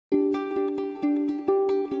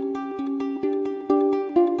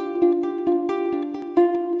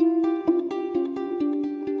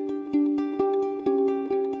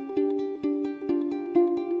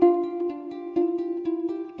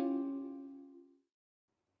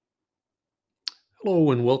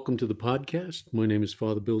Hello and welcome to the podcast. My name is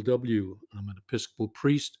Father Bill W. I'm an Episcopal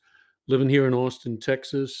priest living here in Austin,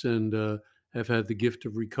 Texas, and have had the gift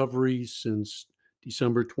of recovery since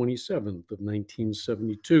December 27th of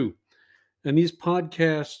 1972. And these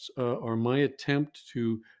podcasts are my attempt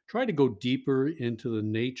to try to go deeper into the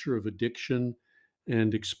nature of addiction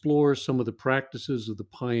and explore some of the practices of the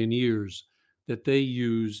pioneers that they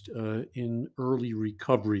used in early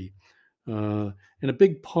recovery. And a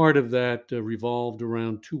big part of that revolved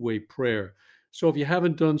around two-way prayer. So if you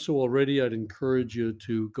haven't done so already, I'd encourage you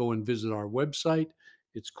to go and visit our website.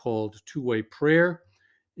 It's called Two Way Prayer,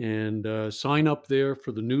 and sign up there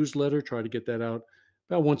for the newsletter. Try to get that out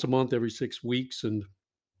about once a month, every 6 weeks, and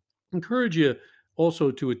encourage you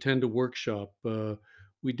also to attend a workshop.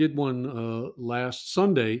 We did one last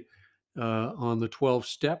Sunday on the 12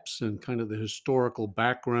 steps and kind of the historical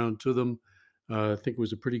background to them. I think it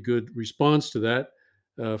was a pretty good response to that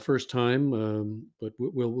first time, but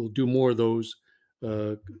we'll do more of those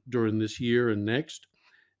uh, during this year and next.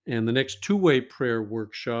 And the next two-way prayer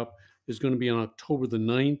workshop is going to be on October the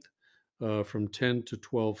 9th from 10 to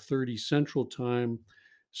 12:30 Central Time.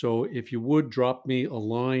 So if you would drop me a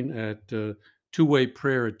line at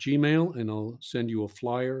two-way-prayer at Gmail, and I'll send you a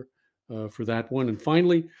flyer for that one. And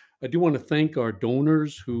finally, I do want to thank our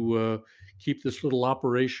donors who keep this little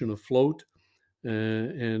operation afloat.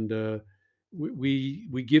 And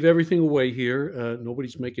we give everything away here.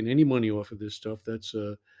 Nobody's making any money off of this stuff. That's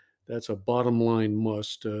a bottom line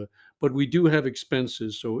must. But we do have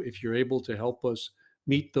expenses, so if you're able to help us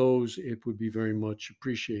meet those, it would be very much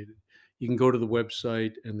appreciated. You can go to the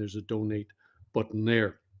website, and there's a donate button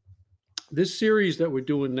there. This series that we're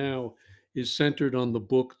doing now is centered on the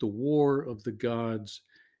book "The War of the Gods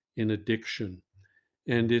in Addiction."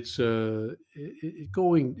 And it's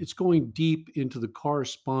going deep into the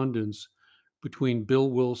correspondence between Bill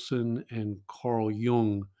Wilson and Carl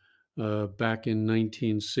Jung back in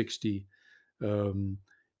 1960. Um,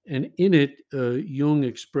 and in it, Jung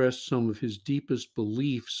expressed some of his deepest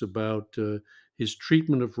beliefs about his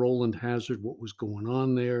treatment of Roland Hazard, what was going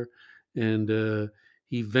on there. And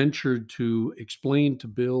he ventured to explain to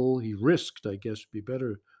Bill, he risked, I guess would be a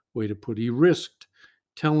better way to put it, he risked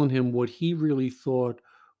telling him what he really thought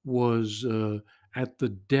was at the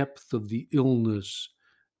depth of the illness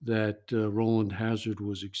that Roland Hazard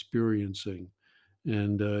was experiencing,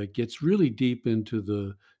 and gets really deep into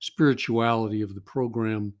the spirituality of the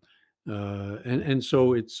program. And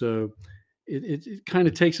so it kind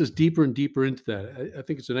of takes us deeper and deeper into that. I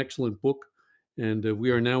think it's an excellent book, and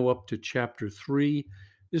we are now up to chapter 3.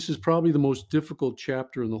 This is probably the most difficult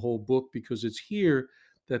chapter in the whole book because it's here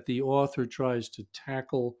that the author tries to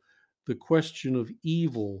tackle the question of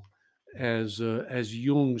evil as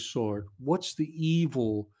Jung saw it. What's the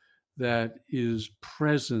evil that is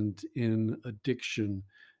present in addiction,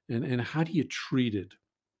 and how do you treat it?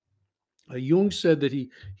 Jung said that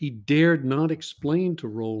he dared not explain to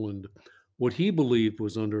Roland what he believed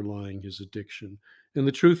was underlying his addiction. And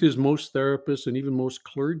the truth is, most therapists and even most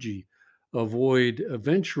clergy avoid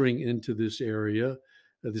venturing into this area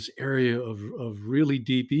of really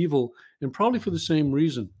deep evil, and probably for the same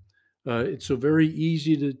reason. It's so very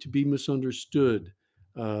easy to be misunderstood.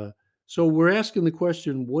 Uh, so we're asking the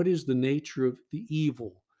question, what is the nature of the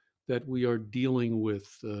evil that we are dealing with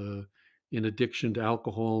in addiction to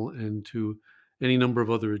alcohol and to any number of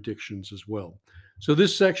other addictions as well? So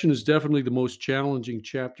this section is definitely the most challenging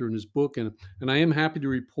chapter in his book, and I am happy to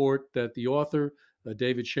report that the author,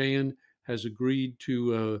 David Schoen, has agreed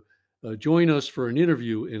to join us for an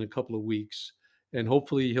interview in a couple of weeks, and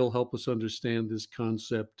hopefully he'll help us understand this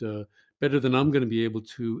concept better than I'm going to be able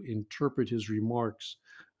to interpret his remarks,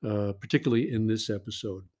 particularly in this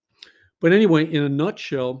episode. But anyway, in a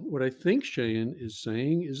nutshell, what I think Cheyenne is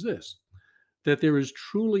saying is this: that there is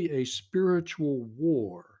truly a spiritual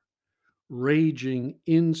war raging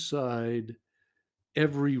inside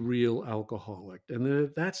every real alcoholic. And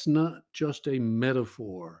that's not just a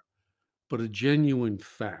metaphor, but a genuine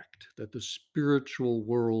fact that the spiritual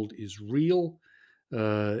world is real.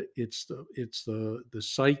 It's the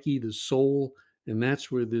psyche, the soul, and that's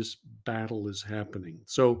where this battle is happening.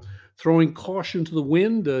 So, throwing caution to the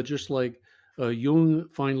wind, just like Jung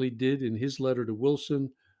finally did in his letter to Wilson,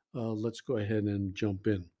 let's go ahead and jump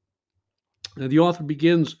in. Now, the author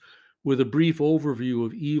begins with a brief overview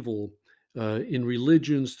of evil in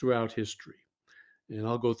religions throughout history. And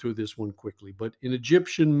I'll go through this one quickly. But in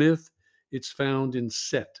Egyptian myth, it's found in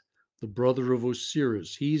Set, the brother of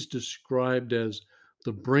Osiris. He's described as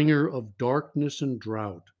the bringer of darkness and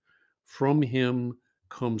drought. From him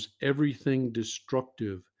comes everything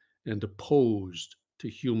destructive and opposed to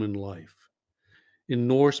human life. In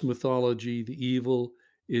Norse mythology, the evil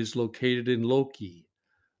is located in Loki,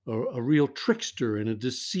 a real trickster and a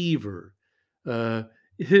deceiver. Uh,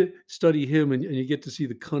 Study him, and you get to see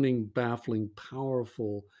the cunning, baffling,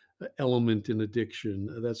 powerful element in addiction.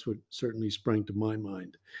 That's what certainly sprang to my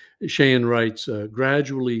mind. Cheyenne writes,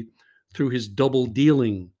 gradually through his double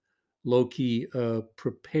dealing, Loki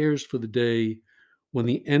prepares for the day when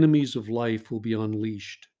the enemies of life will be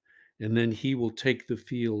unleashed, and then he will take the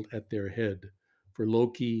field at their head. For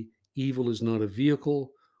Loki, evil is not a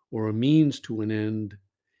vehicle or a means to an end.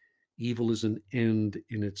 Evil is an end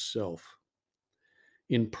in itself.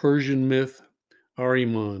 In Persian myth,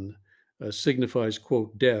 Ahriman signifies,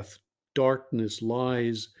 quote, death, darkness,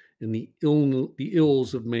 lies, and the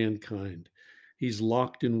ills of mankind. He's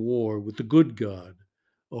locked in war with the good God,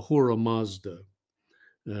 Ahura Mazda.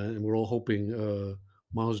 And we're all hoping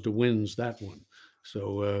Mazda wins that one.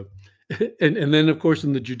 So, and then, of course,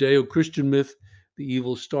 in the Judeo Christian myth, the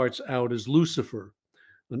evil starts out as Lucifer,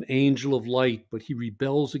 an angel of light, but he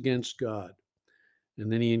rebels against God.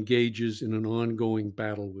 And then he engages in an ongoing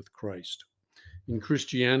battle with Christ. In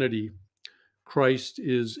Christianity, Christ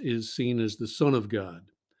is seen as the Son of God,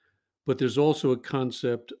 but there's also a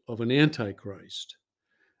concept of an antichrist.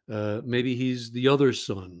 Maybe he's the other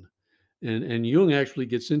son. And Jung actually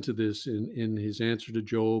gets into this in his answer to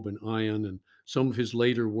Job and Ion and some of his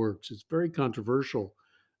later works. It's very controversial.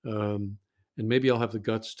 Um, and maybe I'll have the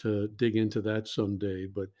guts to dig into that someday.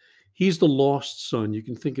 But he's the lost son. You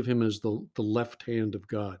can think of him as the left hand of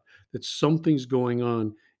God, that something's going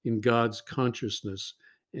on in God's consciousness.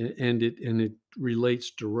 And it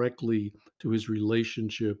relates directly to his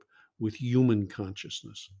relationship with human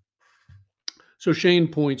consciousness. So Shane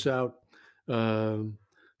points out um,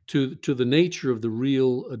 to the nature of the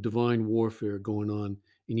real divine warfare going on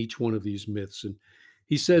in each one of these myths, and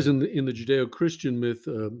he says in the Judeo-Christian myth,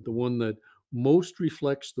 the one that most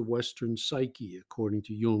reflects the Western psyche, according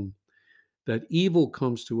to Jung, that evil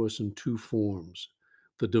comes to us in two forms: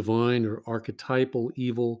 the divine or archetypal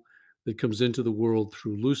evil that comes into the world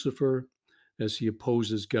through Lucifer as he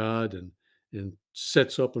opposes God and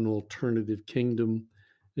sets up an alternative kingdom,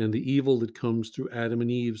 and the evil that comes through Adam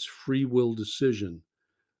and Eve's free will decision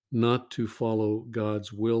not to follow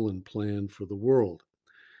God's will and plan for the world.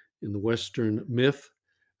 In the Western myth,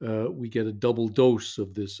 we get a double dose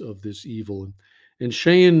of this evil, and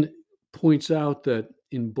Cheyne points out that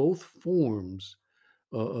in both forms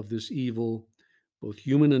of this evil, both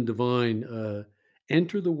human and divine,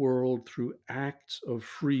 enter the world through acts of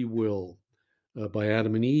free will by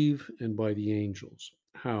Adam and Eve and by the angels.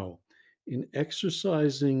 How? In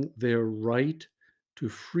exercising their right to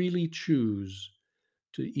freely choose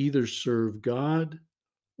to either serve God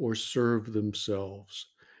or serve themselves.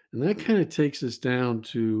 And that kind of takes us down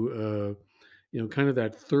to, kind of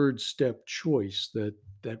that third step choice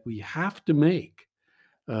that we have to make.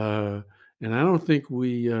 Uh, and I don't think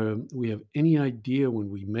we have any idea when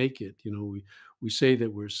we make it. We say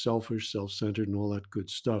that we're selfish, self-centered, and all that good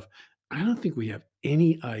stuff. I don't think we have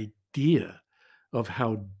any idea of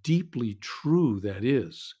how deeply true that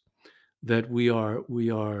is, that we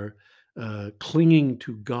are clinging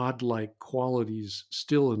to godlike qualities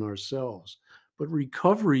still in ourselves. But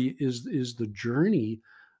recovery is the journey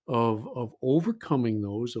of overcoming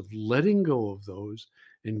those, of letting go of those,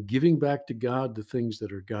 and giving back to God the things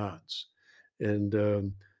that are God's.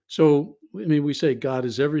 And so, I mean, we say God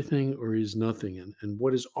is everything or He's nothing, and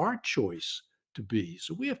what is our choice to be?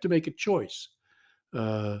 So we have to make a choice.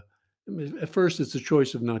 Uh, I mean, at first, it's a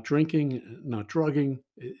choice of not drinking, not drugging.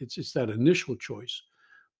 It's that initial choice.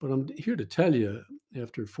 But I'm here to tell you,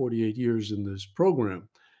 after 48 years in this program,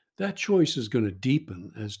 that choice is going to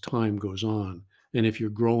deepen as time goes on. And if you're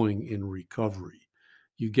growing in recovery,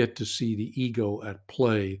 you get to see the ego at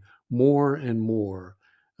play more and more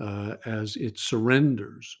as it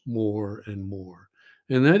surrenders more and more.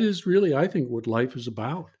 And that is really, I think, what life is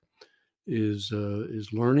about: is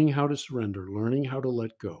learning how to surrender, learning how to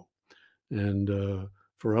let go. And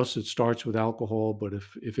for us, it starts with alcohol. But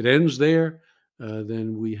if it ends there,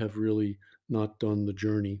 then we have really not done the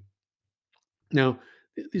journey. Now,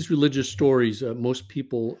 these religious stories, most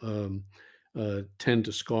people tend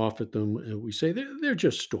to scoff at them. We say they're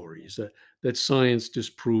just stories, that science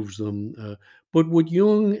disproves them. But what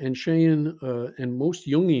Jung and Cheyne and most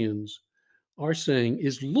Jungians are saying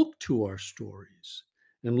is look to our stories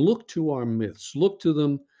and look to our myths, look to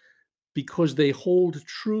them because they hold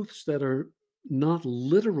truths that are not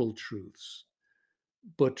literal truths,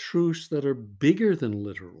 but truths that are bigger than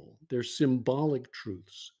literal. They're symbolic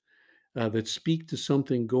truths. that speak to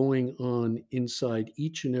something going on inside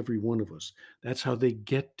each and every one of us. That's how they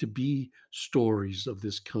get to be stories of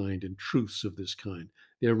this kind and truths of this kind.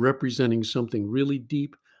 They're representing something really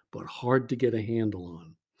deep, but hard to get a handle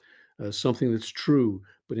on. Something that's true,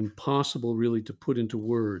 but impossible really to put into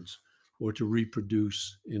words or to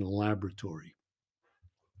reproduce in a laboratory.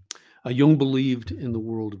 Jung believed in the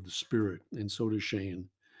world of the spirit, and so does Shane.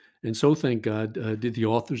 And so, thank God, did the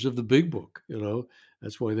authors of the big book.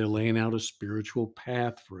 That's why they're laying out a spiritual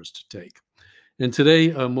path for us to take. And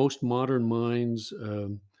today, most modern minds,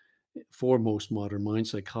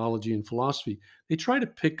 psychology and philosophy, they try to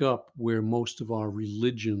pick up where most of our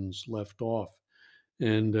religions left off.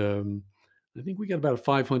 And I think we got about a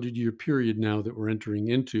 500-year period now that we're entering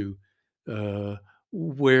into, uh,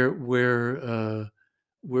 where where uh,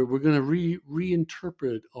 where we're going to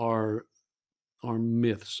reinterpret our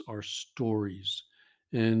myths, our stories,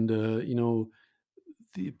 and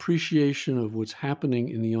the appreciation of what's happening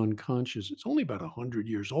in the unconscious. It's only about 100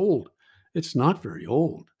 years old. It's not very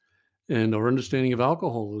old, and our understanding of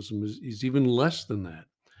alcoholism is even less than that.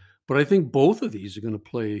 But I think both of these are going to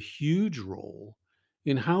play a huge role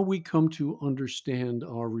in how we come to understand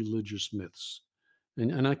our religious myths,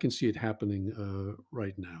 and I can see it happening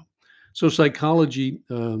right now. So psychology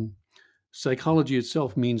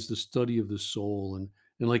itself means the study of the soul, and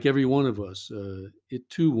like every one of us, it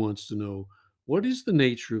too wants to know what is the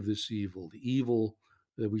nature of this evil, the evil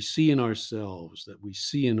that we see in ourselves, that we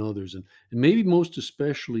see in others, and maybe most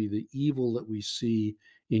especially the evil that we see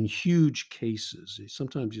in huge cases.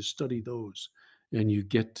 Sometimes you study those and you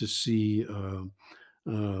get to see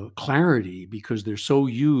clarity because they're so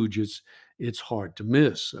huge. It's hard to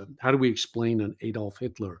miss. How do we explain an Adolf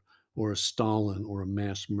Hitler or a Stalin or a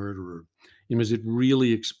mass murderer? Is it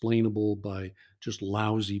really explainable by just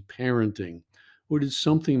lousy parenting, or did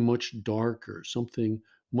something much darker, something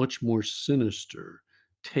much more sinister,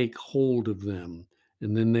 take hold of them,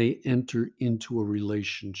 and then they enter into a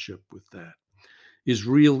relationship with that? Is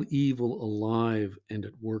real evil alive and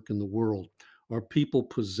at work in the world? Are people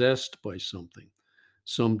possessed by something?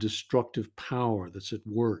 Some destructive power that's at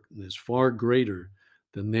work and is far greater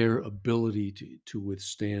than their ability to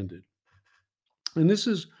withstand it. And this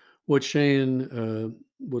is what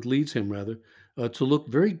leads him rather, to look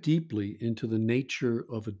very deeply into the nature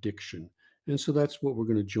of addiction. And so that's what we're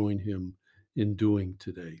going to join him in doing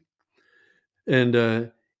today.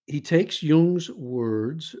 And he takes Jung's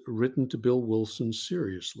words written to Bill Wilson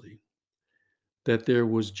seriously, that there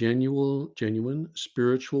was genuine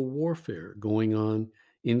spiritual warfare going on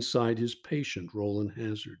inside his patient, Roland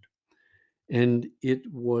Hazard. And it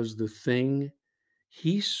was the thing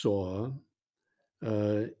he saw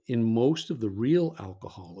in most of the real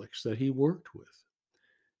alcoholics that he worked with.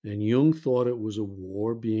 And Jung thought it was a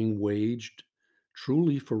war being waged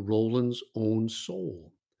truly for Roland's own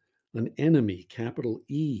soul, an enemy, capital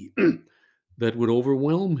E, that would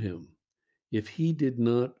overwhelm him if he did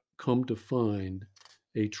not come to find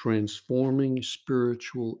a transforming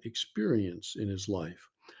spiritual experience in his life.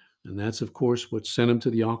 And that's, of course, what sent him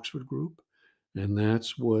to the Oxford group. And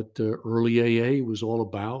that's what early AA was all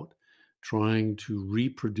about, trying to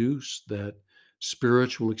reproduce that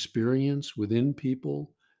spiritual experience within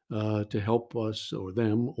people to help us or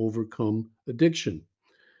them overcome addiction.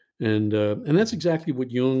 And that's exactly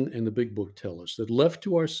what Jung and the Big Book tell us, that left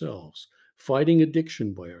to ourselves, fighting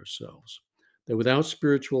addiction by ourselves, that without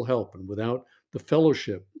spiritual help and without the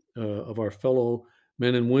fellowship of our fellow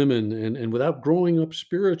men and women, and without growing up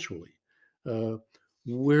spiritually, uh,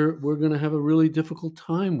 we're going to have a really difficult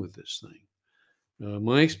time with this thing.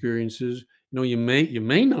 My experience is, you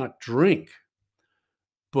may not drink,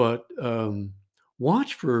 but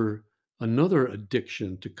watch for another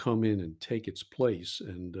addiction to come in and take its place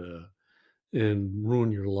and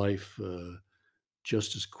ruin your life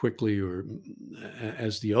just as quickly or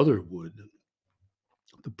as the other would.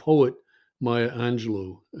 The poet Maya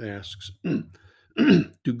Angelou asks,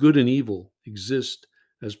 do good and evil exist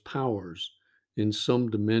as powers in some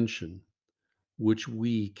dimension which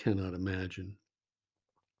we cannot imagine?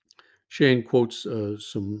 Shane quotes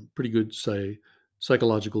some pretty good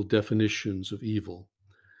psychological definitions of evil.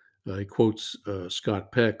 He quotes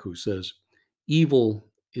Scott Peck, who says, evil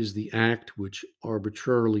is the act which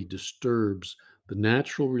arbitrarily disturbs the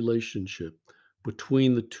natural relationship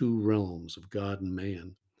between the two realms of God and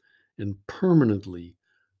man and permanently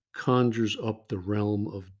conjures up the realm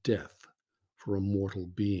of death for a mortal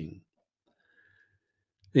being.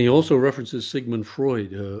 And he also references Sigmund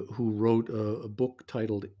Freud, who wrote a book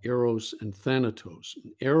titled Eros and Thanatos.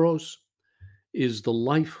 Eros is the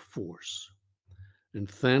life force, and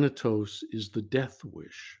Thanatos is the death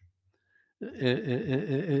wish.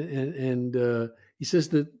 And he says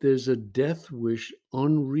that there's a death wish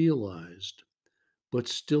unrealized, but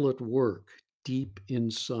still at work deep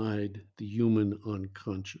inside the human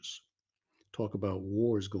unconscious. Talk about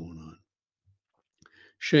wars going on.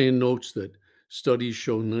 Shane notes that studies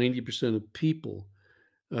show 90% of people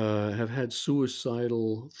have had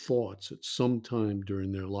suicidal thoughts at some time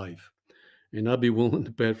during their life. And I'd be willing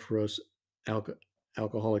to bet for us alco-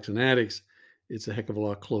 alcoholics and addicts, it's a heck of a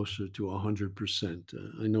lot closer to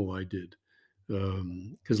 100%. I know I did.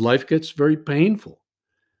 Because life gets very painful.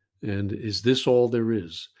 And is this all there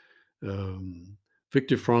is? Um,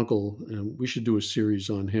 Viktor Frankl, we should do a series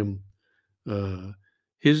on him. Uh,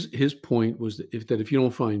 his point was that if you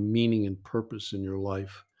don't find meaning and purpose in your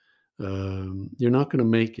life, you're not going to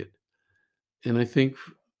make it. And I think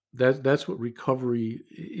that's what recovery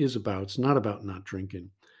is about. It's not about not drinking.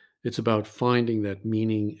 It's about finding that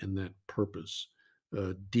meaning and that purpose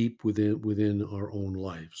deep within our own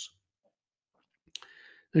lives.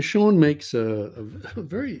 Now, Sean makes a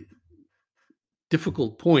very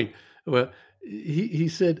difficult point. Well, he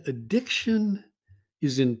said addiction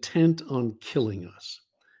is intent on killing us,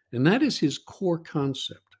 and that is his core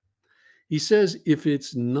concept. He says if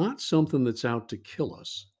it's not something that's out to kill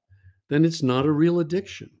us, then it's not a real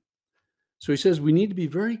addiction. So he says we need to be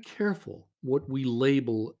very careful what we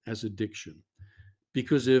label as addiction,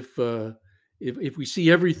 because if we see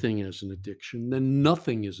everything as an addiction, then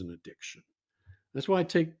nothing is an addiction. That's why I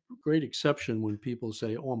take great exception when people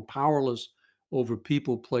say, "Oh, I'm powerless over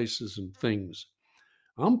people, places, and things."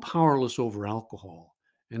 I'm powerless over alcohol,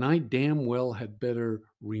 and I damn well had better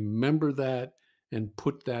remember that and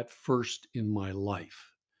put that first in my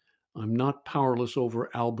life. I'm not powerless over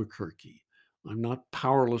Albuquerque. I'm not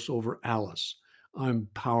powerless over Alice. I'm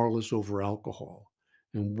powerless over alcohol.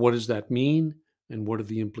 And what does that mean? And what are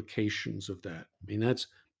the implications of that? I mean, that's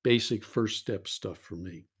basic first step stuff for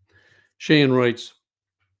me. Shane writes,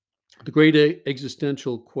 the great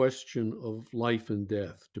existential question of life and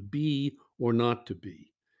death, to be or not to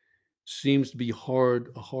be, seems to be a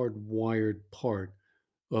hardwired part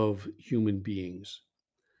of human beings.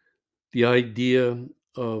 The idea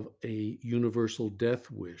of a universal death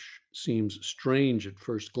wish seems strange at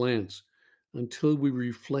first glance until we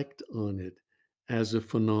reflect on it as a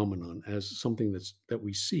phenomenon, as something that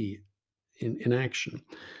we see in action.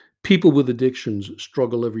 People with addictions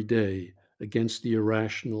struggle every day against the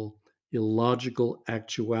irrational, illogical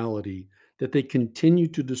actuality that they continue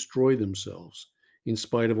to destroy themselves in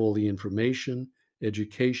spite of all the information,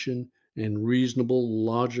 education, and reasonable,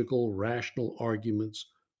 logical, rational arguments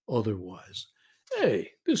otherwise.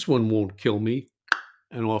 Hey, this one won't kill me,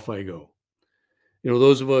 and off I go.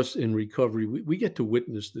 Those of us in recovery, we get to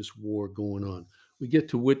witness this war going on. We get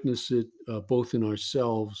to witness it both in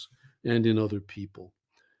ourselves and in other people.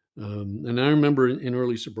 And I remember in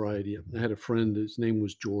early sobriety, I had a friend. His name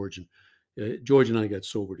was George, and George and I got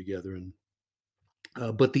sober together.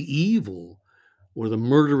 And but the evil, or the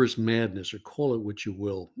murderous madness, or call it what you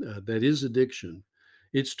will, that is addiction,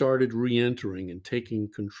 it started re-entering and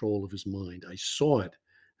taking control of his mind. I saw it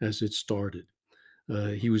as it started.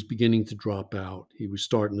 He was beginning to drop out. He was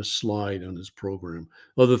starting to slide on his program.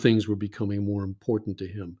 Other things were becoming more important to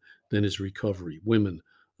him than his recovery. Women,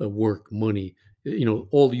 work, money,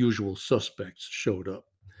 all the usual suspects showed up.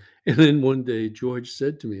 And then one day, George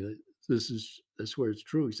said to me, I swear it's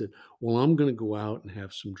true. He said, "Well, I'm going to go out and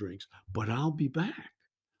have some drinks, but I'll be back.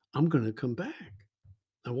 I'm going to come back."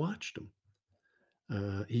 I watched him.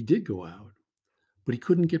 He did go out, but he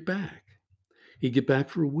couldn't get back. He'd get back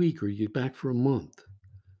for a week or he'd get back for a month,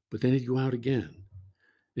 but then he'd go out again.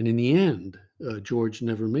 And in the end, George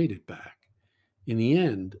never made it back. In the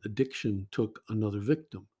end, addiction took another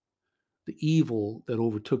victim. The evil that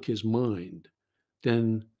overtook his mind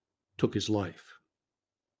then took his life.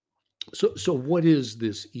 So what is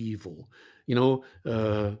this evil? You know,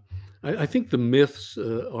 uh, I think the myths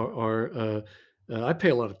I pay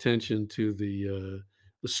a lot of attention to the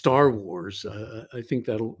Star Wars. I think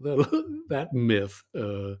that myth,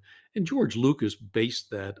 and George Lucas based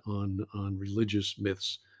that on religious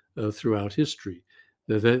myths throughout history.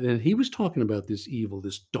 And he was talking about this evil,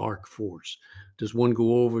 this dark force. Does one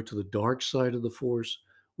go over to the dark side of the force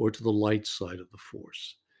or to the light side of the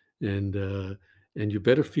force? And and you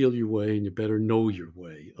better feel your way and you better know your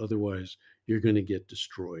way, otherwise you're going to get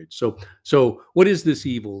destroyed. So what is this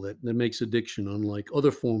evil that makes addiction unlike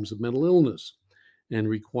other forms of mental illness and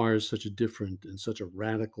requires such a different and such a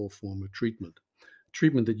radical form of treatment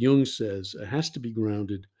that Jung says has to be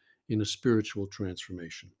grounded in a spiritual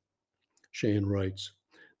transformation? Shane writes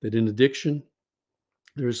that in addiction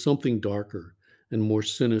there is something darker and more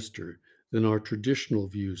sinister than our traditional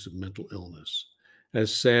views of mental illness.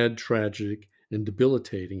 As sad, tragic, and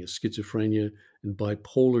debilitating as schizophrenia and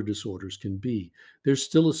bipolar disorders can be, there's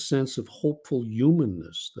still a sense of hopeful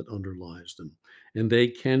humanness that underlies them, and they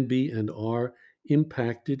can be and are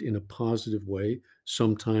impacted in a positive way,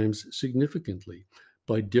 sometimes significantly,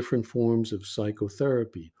 by different forms of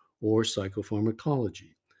psychotherapy or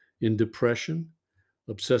psychopharmacology. In depression,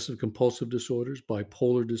 obsessive compulsive disorders,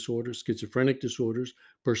 bipolar disorders, schizophrenic disorders,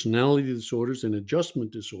 personality disorders, and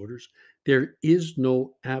adjustment disorders, there is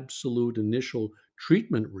no absolute initial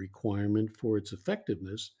treatment requirement for its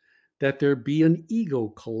effectiveness, that there be an ego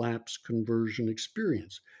collapse conversion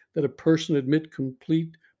experience, that a person admit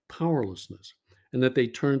complete powerlessness, and that they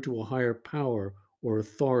turn to a higher power or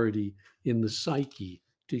authority in the psyche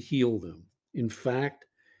to heal them. In fact,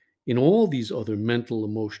 in all these other mental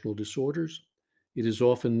emotional disorders, it is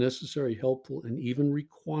often necessary, helpful, and even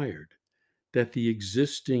required that the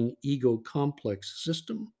existing ego complex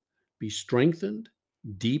system be strengthened,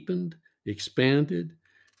 deepened, expanded,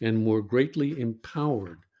 and more greatly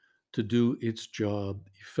empowered to do its job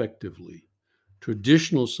effectively.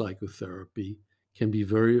 Traditional psychotherapy can be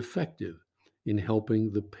very effective in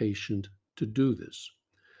helping the patient to do this.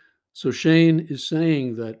 So Shane is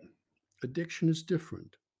saying that addiction is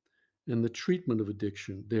different, and the treatment of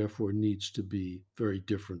addiction, therefore, needs to be very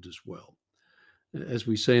different as well. As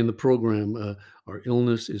we say in the program, our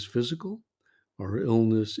illness is physical, our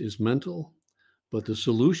illness is mental, but the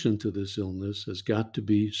solution to this illness has got to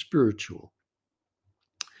be spiritual.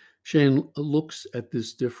 Shane looks at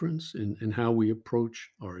this difference in how we approach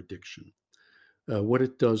our addiction, what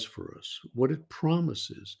it does for us, what it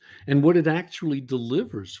promises, and what it actually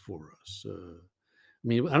delivers for us. I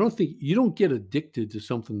mean, I don't think you don't get addicted to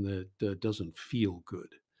something that doesn't feel good.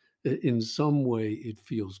 In some way, it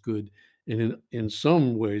feels good, and in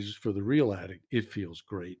some ways, for the real addict, it feels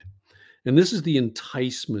great. And this is the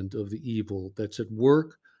enticement of the evil that's at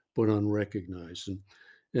work but unrecognized. And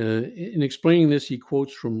in explaining this, he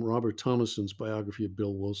quotes from Robert Thomason's biography of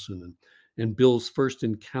Bill Wilson and Bill's first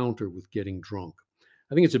encounter with getting drunk.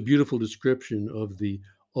 I think it's a beautiful description of the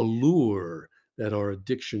allure that our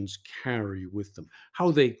addictions carry with them,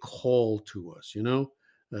 how they call to us, you know?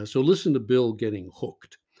 So listen to Bill getting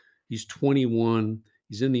hooked. He's 21,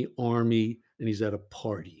 he's in the army, and he's at a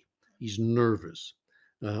party. He's nervous,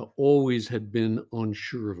 always had been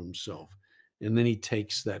unsure of himself. And then he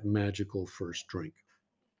takes that magical first drink.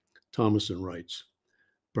 Thomason writes,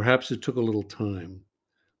 perhaps it took a little time,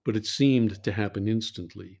 but it seemed to happen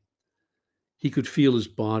instantly. He could feel his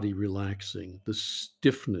body relaxing, the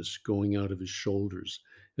stiffness going out of his shoulders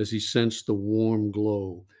as he sensed the warm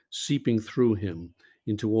glow seeping through him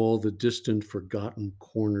into all the distant, forgotten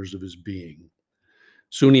corners of his being.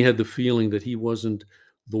 Soon he had the feeling that he wasn't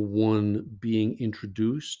the one being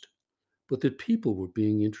introduced, but that people were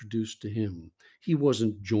being introduced to him. He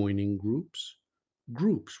wasn't joining groups.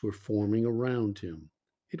 Groups were forming around him.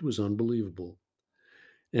 It was unbelievable.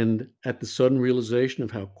 And at the sudden realization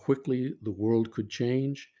of how quickly the world could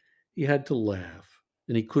change, he had to laugh,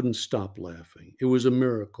 and he couldn't stop laughing. It was a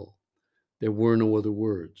miracle. There were no other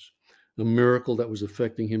words. A miracle that was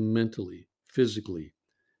affecting him mentally, physically,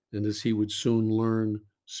 and as he would soon learn,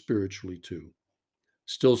 spiritually too.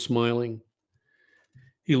 Still smiling,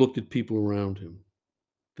 he looked at people around him.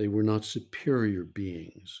 They were not superior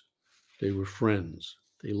beings. They were friends.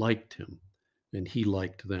 They liked him, and he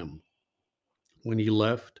liked them. When he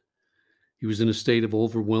left, he was in a state of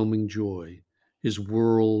overwhelming joy. His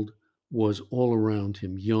world was all around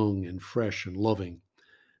him, young and fresh and loving.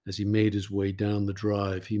 As he made his way down the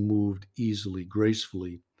drive, he moved easily,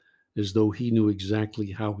 gracefully, as though he knew exactly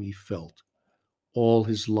how he felt. All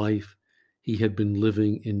his life, he had been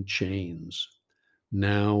living in chains.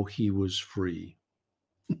 Now he was free.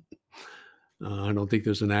 I don't think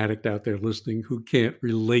there's an addict out there listening who can't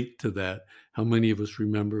relate to that. How many of us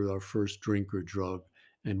remember our first drink or drug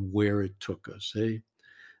and where it took us, hey?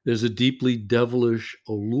 There's a deeply devilish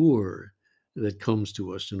allure that comes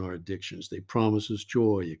to us in our addictions. They promise us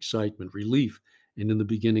joy, excitement, relief, and in the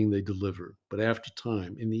beginning they deliver. But after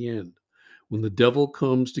time, in the end, when the devil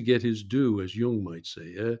comes to get his due, as Jung might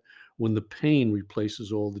say, when the pain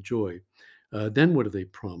replaces all the joy, then what do they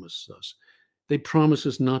promise us? They promise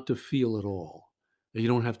us not to feel at all. You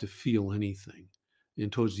don't have to feel anything. And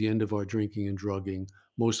towards the end of our drinking and drugging,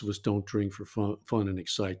 most of us don't drink for fun and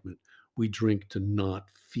excitement. We drink to not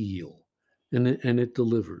feel. And it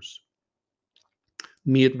delivers.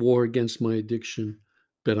 Me at war against my addiction,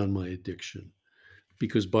 bet on my addiction.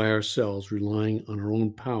 Because by ourselves, relying on our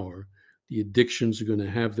own power, the addictions are going to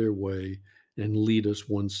have their way and lead us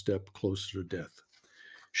one step closer to death.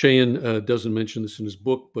 Cheyenne doesn't mention this in his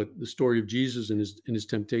book, but the story of Jesus and his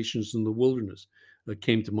temptations in the wilderness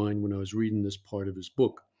came to mind when I was reading this part of his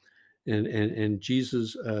book. And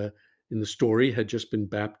Jesus in the story had just been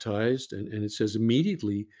baptized, and it says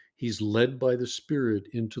immediately he's led by the Spirit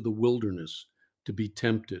into the wilderness to be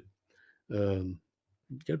tempted. You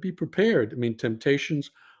got to be prepared. I mean,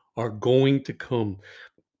 temptations are going to come.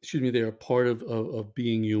 Excuse me, they are part of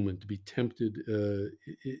being human. To be tempted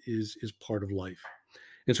is part of life.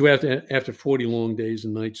 And so after 40 long days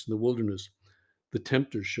and nights in the wilderness, the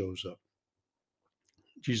tempter shows up.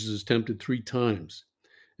 Jesus is tempted 3 times,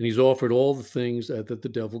 and he's offered all the things that the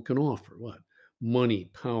devil can offer. What?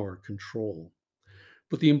 Money, power, control.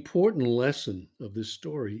 But the important lesson of this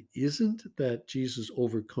story isn't that Jesus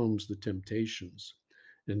overcomes the temptations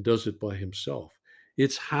and does it by himself.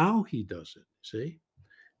 It's how he does it. See?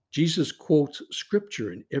 Jesus quotes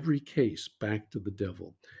scripture in every case back to the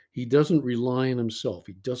devil. He doesn't rely on himself,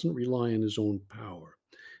 he doesn't rely on his own power.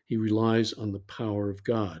 He relies on the power of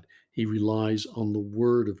God, he relies on the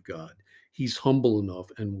word of God. He's humble enough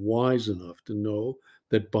and wise enough to know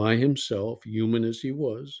that by himself, human as he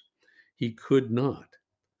was, he could not.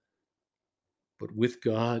 But with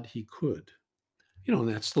God, he could. And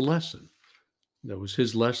that's the lesson. That was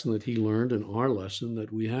his lesson that he learned, and our lesson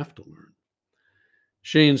that we have to learn.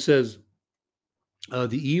 Shane says,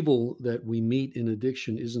 the evil that we meet in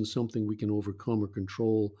addiction isn't something we can overcome or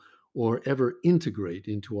control or ever integrate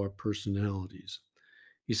into our personalities.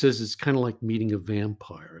 He says it's kind of like meeting a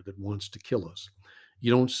vampire that wants to kill us.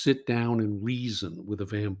 You don't sit down and reason with a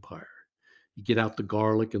vampire. You get out the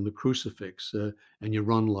garlic and the crucifix and you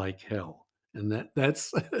run like hell. And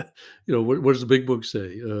that's, what does the big book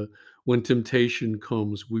say? When temptation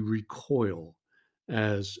comes, we recoil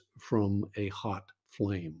as from a hot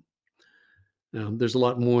flame. There's a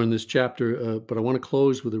lot more in this chapter, but I want to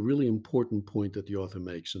close with a really important point that the author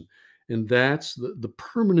makes, and that's the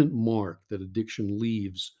permanent mark that addiction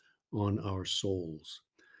leaves on our souls.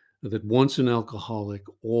 That once an alcoholic,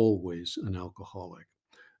 always an alcoholic.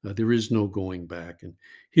 There is no going back. And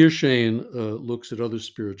here Shane looks at other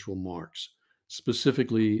spiritual marks,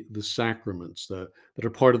 specifically the sacraments that are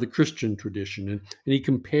part of the Christian tradition, and he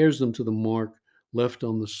compares them to the mark left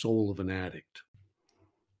on the soul of an addict.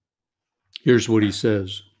 Here's what he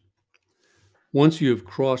says. Once you have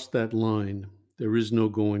crossed that line, there is no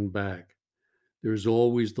going back. There is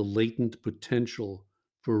always the latent potential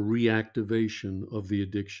for reactivation of the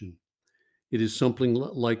addiction. It is something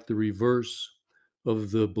like the reverse of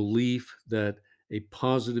the belief that a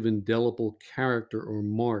positive indelible character or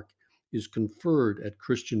mark is conferred at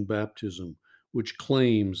Christian baptism, which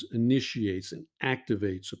claims, initiates, and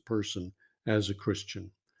activates a person as a Christian.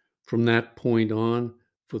 From that point on,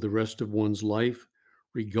 for the rest of one's life,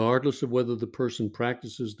 regardless of whether the person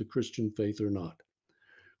practices the Christian faith or not.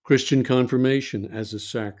 Christian confirmation as a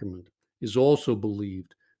sacrament is also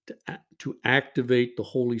believed to activate the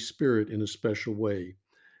Holy Spirit in a special way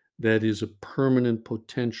that is a permanent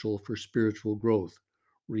potential for spiritual growth,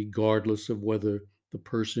 regardless of whether the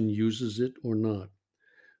person uses it or not.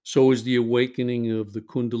 So is the awakening of the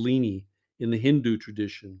Kundalini in the Hindu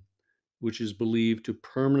tradition, which is believed to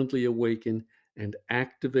permanently awaken and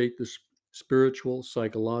activate the spiritual,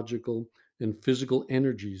 psychological, and physical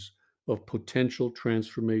energies of potential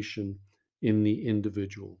transformation in the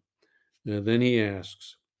individual. Now, then he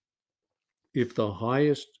asks, if the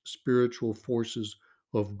highest spiritual forces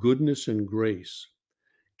of goodness and grace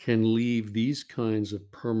can leave these kinds of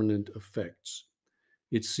permanent effects,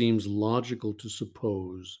 it seems logical to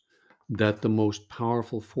suppose that the most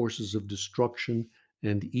powerful forces of destruction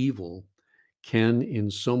and evil can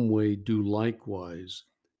in some way do likewise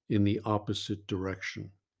in the opposite direction.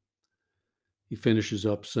 He finishes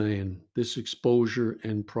up saying, this exposure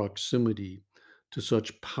and proximity to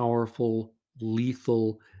such powerful,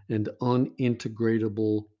 lethal, and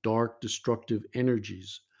unintegratable dark destructive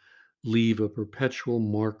energies leave a perpetual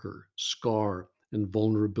marker, scar, and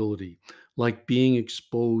vulnerability, like being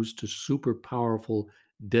exposed to super powerful,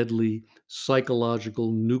 deadly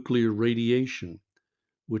psychological nuclear radiation,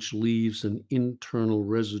 which leaves an internal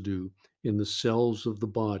residue in the cells of the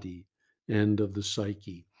body and of the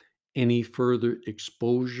psyche. Any further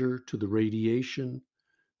exposure to the radiation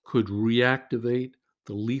could reactivate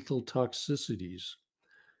the lethal toxicities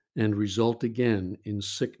and result again in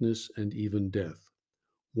sickness and even death.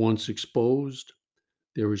 Once exposed,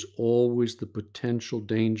 there is always the potential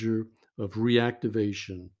danger of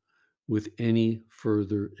reactivation with any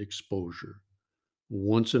further exposure.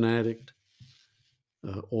 Once an addict,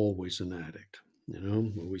 always an addict.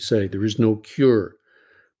 What we say, there is no cure,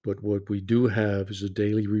 but what we do have is a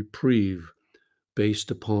daily reprieve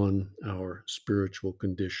based upon our spiritual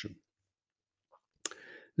condition.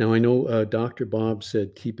 Now, I know Dr. Bob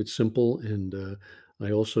said keep it simple, and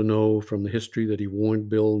I also know from the history that he warned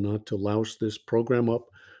Bill not to louse this program up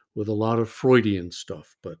with a lot of Freudian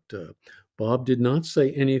stuff. But Bob did not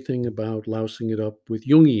say anything about lousing it up with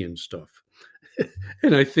Jungian stuff.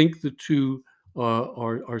 And I think the two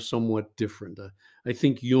are somewhat different. I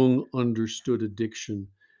think Jung understood addiction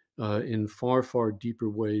in far, far deeper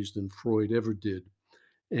ways than Freud ever did,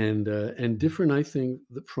 and different, I think,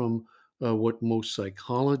 from what most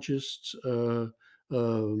psychologists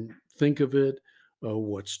think of it,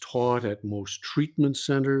 what's taught at most treatment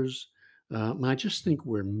centers. I just think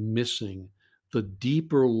we're missing the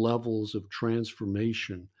deeper levels of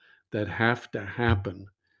transformation that have to happen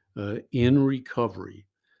in recovery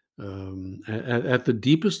at the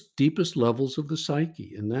deepest levels of the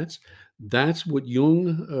psyche, and that's what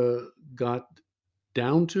Jung got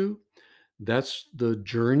down to. That's the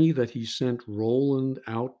journey that he sent Roland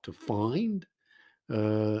out to find,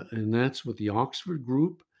 and that's what the Oxford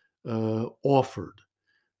group offered.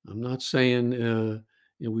 I'm not saying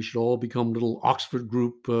we should all become little Oxford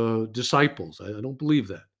group disciples. I don't believe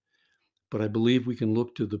that. But I believe we can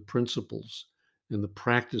look to the principles and the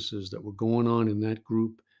practices that were going on in that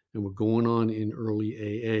group and were going on in early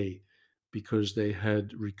AA because they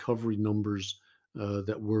had recovery numbers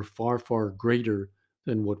that were far, far greater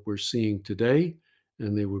than what we're seeing today.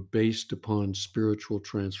 And they were based upon spiritual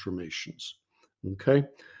transformations. Okay.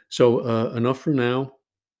 So, enough for now.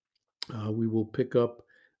 We will pick up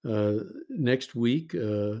next week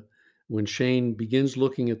when Shane begins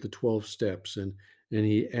looking at the 12 steps, and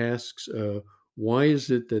he asks, why is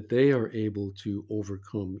it that they are able to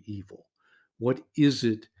overcome evil? What is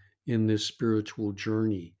it in this spiritual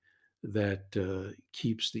journey that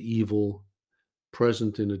keeps the evil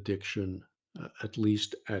present in addiction, at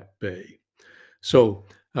least at bay? So,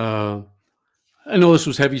 I know this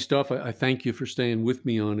was heavy stuff. I thank you for staying with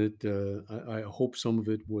me on it. I hope some of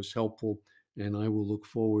it was helpful, and I will look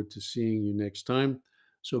forward to seeing you next time.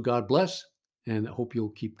 So God bless, and I hope you'll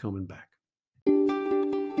keep coming back.